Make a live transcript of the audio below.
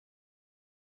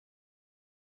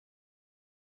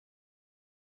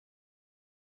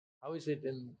How is it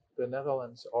in the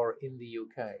Netherlands or in the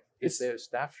UK? Is It's there a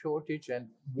staff shortage, and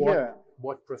yeah,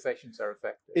 what professions are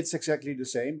affected? it's exactly the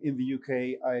same. In the UK,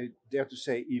 I dare to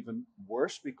say even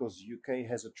worse because UK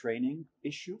has a training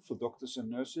issue for doctors and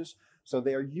nurses. So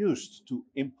they are used to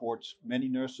import many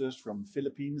nurses from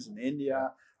Philippines and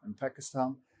India and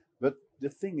Pakistan. But the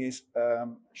thing is,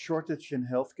 shortage in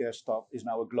healthcare staff is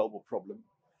now a global problem.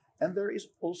 And there is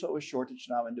also a shortage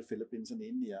now in the Philippines and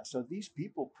India. So these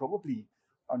people probably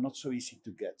are not so easy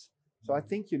to get. So I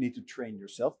think you need to train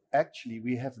yourself. Actually,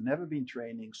 we have never been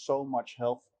training so much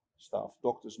health staff,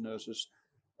 doctors, nurses,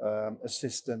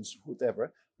 assistants,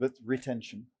 whatever, but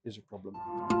retention is a problem.